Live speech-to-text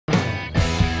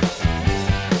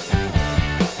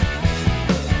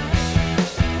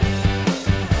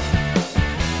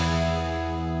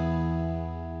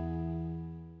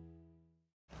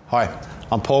Hi,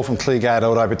 I'm Paul from Cleargard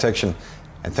Auto Protection,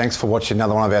 and thanks for watching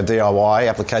another one of our DIY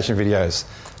application videos.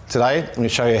 Today, I'm going to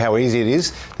show you how easy it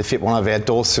is to fit one of our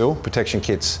door sill protection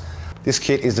kits. This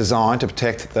kit is designed to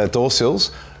protect the door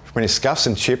sills from any scuffs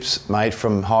and chips made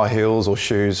from high heels or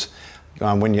shoes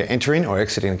when you're entering or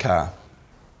exiting a car.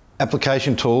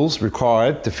 Application tools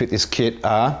required to fit this kit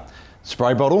are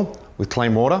spray bottle with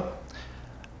clean water,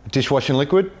 dishwashing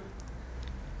liquid,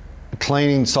 a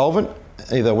cleaning solvent,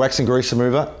 either wax and grease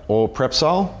remover or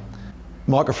Prepsol,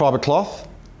 microfiber cloth,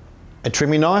 a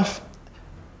trimming knife,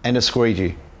 and a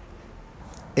squeegee.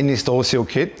 In this door sill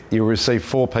kit, you'll receive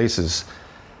 4 pieces.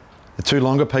 The 2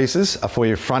 longer pieces are for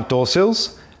your front door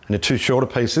sills, and the 2 shorter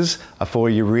pieces are for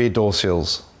your rear door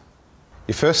sills.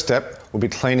 Your first step will be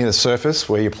cleaning the surface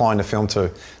where you're applying the film to.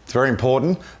 It's very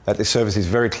important that the surface is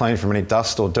very clean from any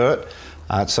dust or dirt,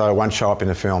 so it won't show up in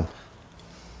the film.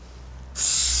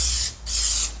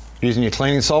 Using your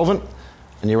cleaning solvent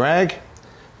and your rag,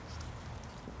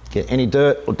 get any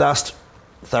dirt or dust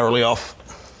thoroughly off.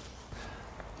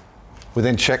 We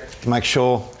then check to make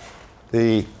sure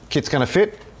the kit's going to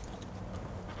fit.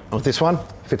 With this one,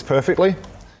 fits perfectly.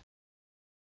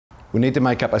 We need to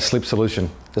make up a slip solution.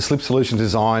 The slip solution is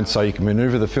designed so you can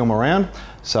maneuver the film around,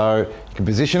 so you can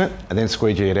position it and then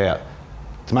squeegee it out.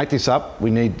 To make this up, we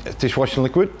need dishwashing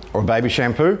liquid or a baby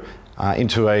shampoo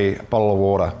into a bottle of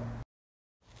water.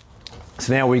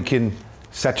 So now we can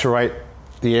saturate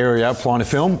the area applying the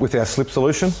film with our slip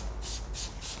solution.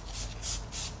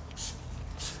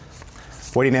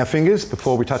 Wetting our fingers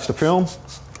before we touch the film.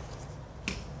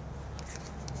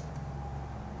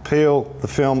 Peel the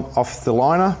film off the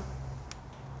liner.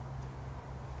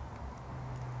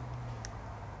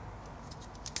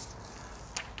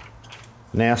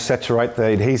 Now saturate the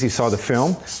adhesive side of the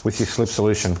film with your slip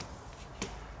solution.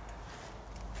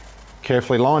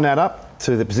 Carefully line that up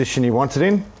to the position you want it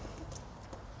in.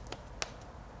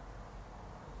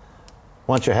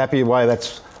 Once you're happy the way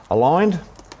that's aligned,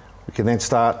 we can then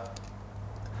start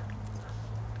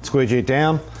squeegee it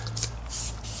down,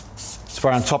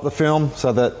 spray on top of the film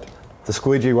so that the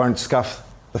squeegee won't scuff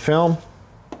the film.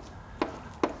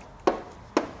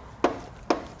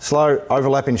 Slow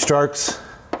overlapping strokes,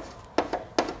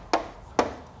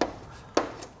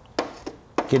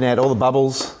 getting out all the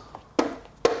bubbles.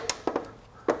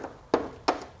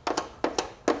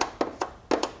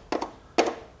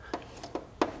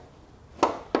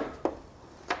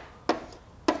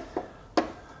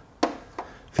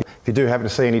 If you do happen to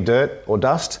see any dirt or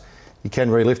dust, you can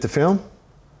relift the film.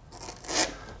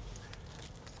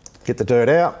 Get the dirt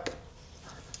out,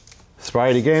 spray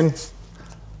it again,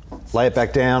 lay it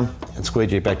back down and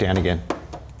squeegee it back down again.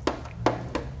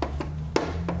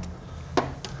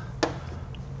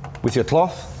 With your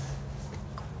cloth,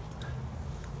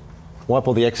 wipe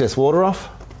all the excess water off.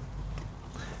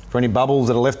 For any bubbles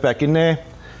that are left back in there,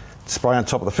 spray on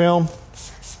top of the film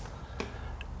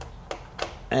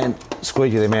and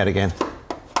squeegee them out again.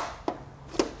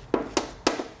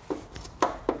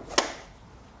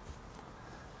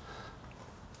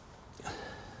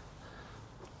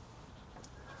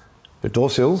 The door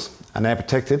sills are now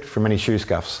protected from any shoe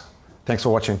scuffs. Thanks for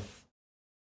watching.